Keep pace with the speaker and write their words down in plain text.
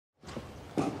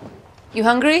You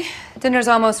hungry? Dinner's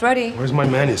almost ready. Where's my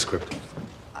manuscript?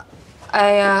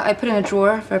 I put in a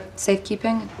drawer for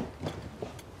safekeeping.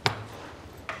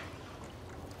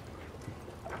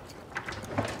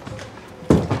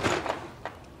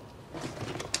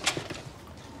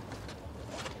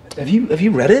 Have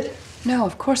you read it? No,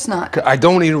 of course not. I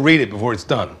don't need to read it before it's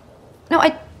done. No,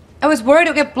 I was worried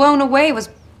it would get blown away. It was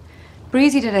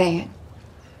breezy today.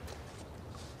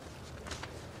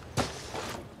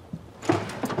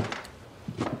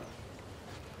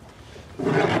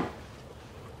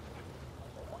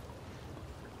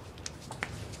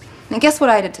 And guess what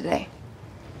I did today?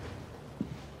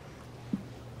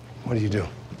 What do you do?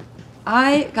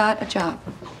 I got a job.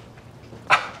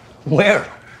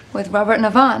 Where? With Robert and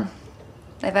Yvonne.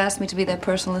 They've asked me to be their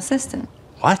personal assistant.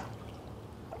 What?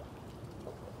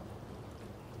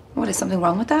 What, is something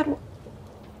wrong with that?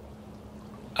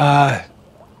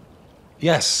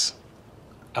 Yes,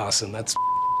 Alison, that's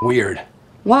weird.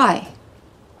 Why?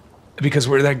 Because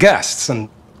we're their guests, and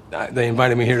they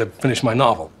invited me here to finish my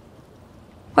novel.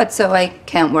 What, so I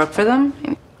can't work for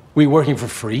them? We working for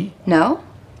free? No?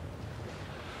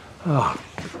 Oh,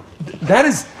 that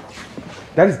is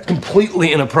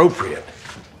completely inappropriate.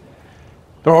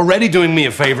 They're already doing me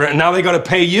a favor, and now they gotta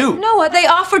pay you. No, they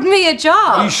offered me a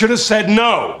job. You should have said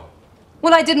no.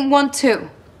 Well, I didn't want to.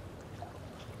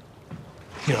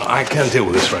 You know, I can't deal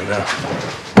with this right now.